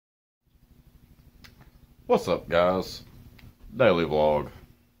What's up, guys? Daily vlog.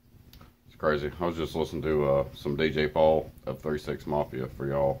 It's crazy. I was just listening to some DJ Paul of 36 Mafia for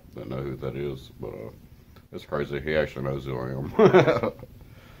y'all that know who that is, but it's crazy. He actually knows who I am.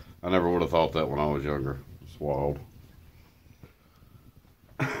 I never would have thought that when I was younger. It's wild.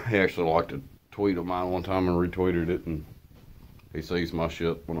 He actually liked a tweet of mine one time and retweeted it, and he sees my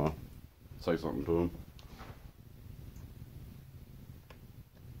shit when I say something to him.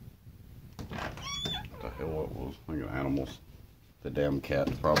 What the hell that was? I think of animals. The damn cat,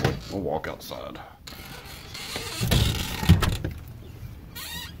 probably. We'll walk outside.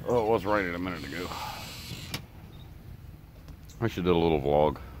 Oh, it was raining a minute ago. I actually did a little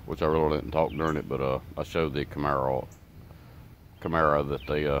vlog, which I really didn't talk during it, but I showed the Camaro that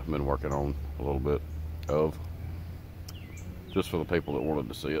they been working on a little bit of. Just for the people that wanted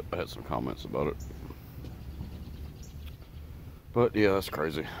to see it. I had some comments about it. But yeah, that's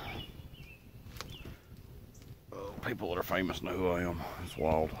crazy. People that are famous know who I am. It's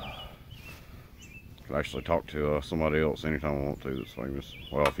wild. I can actually talk to somebody else anytime I want to that's famous.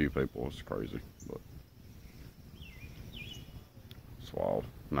 Well, a few people. It's crazy, but it's wild.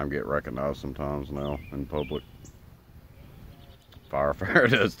 And I get recognized sometimes now in public. Firefair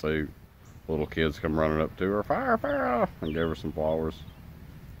does too. Little kids come running up to her, Firefair, and give her some flowers.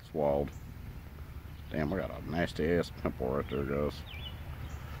 It's wild. Damn, I got a nasty ass pimple right there, guys.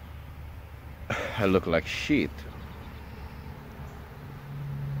 I look like shit.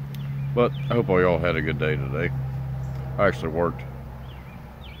 But I hope all y'all had a good day today. I actually worked.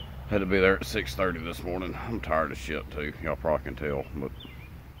 Had to be there at 6:30 this morning. I'm tired of shit too. Y'all probably can tell, but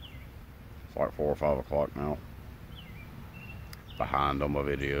it's like 4 or 5 o'clock now. Behind on my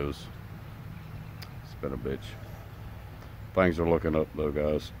videos. It's been a bitch. Things are looking up though,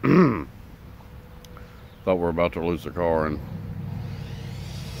 guys. Thought we were about to lose the car and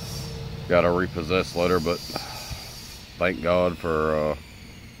got a repossessed letter, but thank God for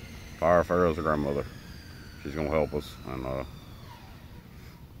Firefair's grandmother. She's gonna help us and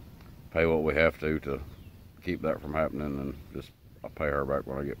pay what we have to keep that from happening, and just I'll pay her back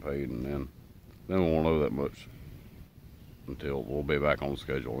when I get paid, and then we won't owe that much until we'll be back on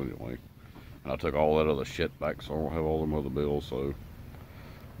schedule anyway. And I took all that other shit back, so I don't have all them other bills, so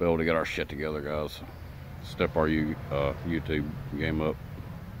be able to get our shit together, guys. Step our YouTube game up.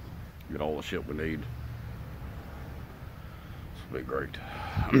 Get all the shit we need. This will be great.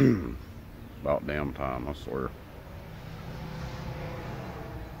 About damn time, I swear.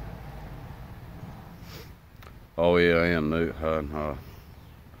 Oh yeah, and new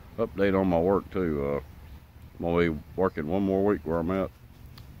update on my work too. I'm gonna be working one more week where I'm at,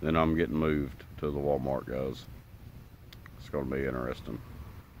 then I'm getting moved to the Walmart, guys. It's gonna be interesting.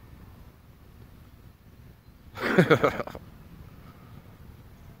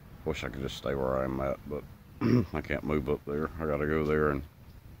 Wish I could just stay where I'm at, but I can't move up there. I gotta go there and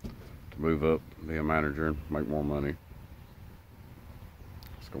to move up, be a manager and make more money.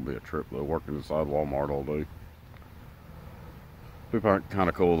 It's gonna be a trip though, working inside Walmart all day. Be kind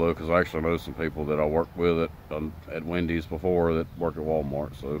of cool though, because I actually know some people that I worked with at Wendy's before that work at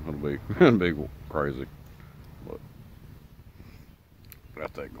Walmart, so it'll be crazy. But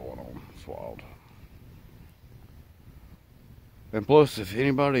got that going on. It's wild. And plus, if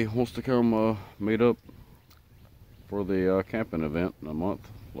anybody wants to come meet up for the camping event in a month,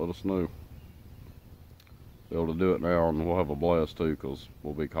 let us know. Be able to do it now, and we'll have a blast too, because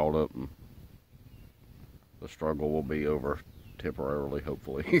we'll be caught up, and the struggle will be over temporarily,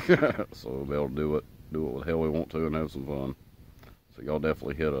 hopefully. So we'll be able to do it what the hell we want to, and have some fun. So y'all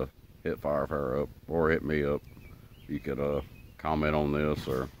definitely hit Firefair up, or hit me up. You could comment on this,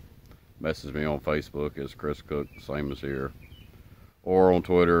 or message me on Facebook as Chris Cook, same as here. Or on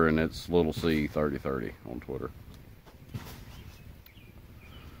Twitter, and it's little C3030 on Twitter.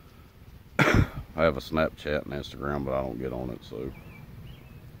 I have a Snapchat and Instagram, but I don't get on it, so.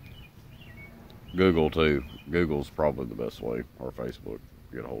 Google too. Google's probably the best way, or Facebook.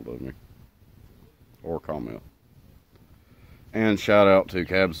 Get a hold of me. Or comment. And shout out to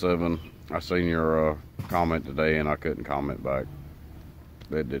Cab7. I seen your comment today, and I couldn't comment back.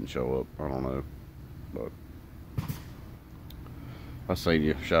 It didn't show up. I don't know. But I seen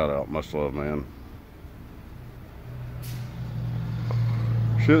you. Shout out. Much love, man.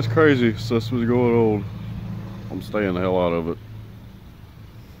 Shit's crazy since was going on. I'm staying the hell out of it.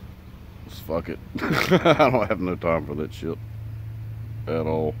 Just fuck it. I don't have no time for that shit at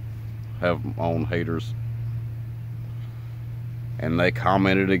all. Have my own haters. And they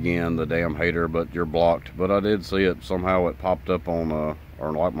commented again, the damn hater, but you're blocked. But I did see it. Somehow it popped up on,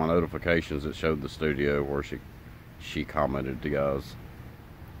 or like my notifications, it showed the studio where she commented to guys.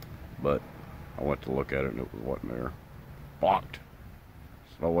 But I went to look at it and it wasn't there. Blocked.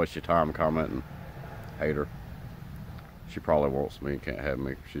 So don't waste your time commenting. Hater. She probably wants me and can't have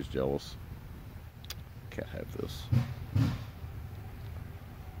me. She's jealous. Can't have this.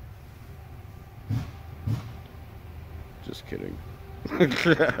 Just kidding.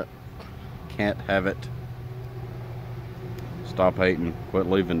 Can't have it. Stop hating. Quit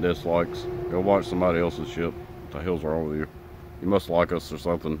leaving dislikes. Go watch somebody else's shit. What the hell's wrong with you? You must like us or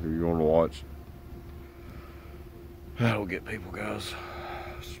something if you want to watch. That'll get people, guys.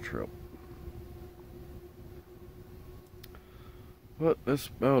 It's a trip. But that's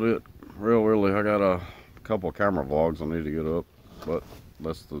about it. Really, I got a couple camera vlogs I need to get up, but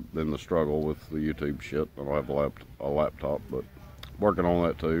that's been the struggle with the YouTube shit. I don't have a laptop, but working on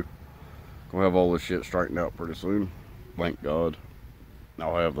that too. Gonna have all this shit straightened out pretty soon. Thank God.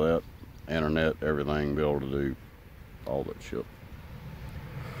 I'll have that, internet, everything, be able to do all that shit.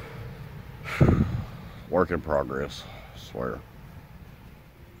 Work in progress, I swear.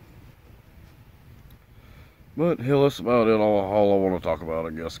 But hell, that's about it. All I want to talk about, I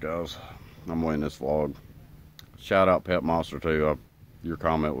guess, guys. I'm winning this vlog. Shout out Pet Monster too. Your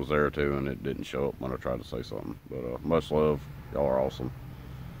comment was there too, and it didn't show up when I tried to say something. But much love. Y'all are awesome.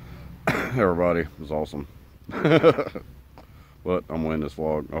 Everybody is awesome. But I'm winning this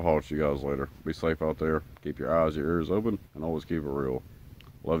vlog. I'll holler at you guys later. Be safe out there. Keep your eyes, your ears open, and always keep it real.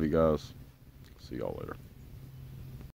 Love you guys. See y'all later.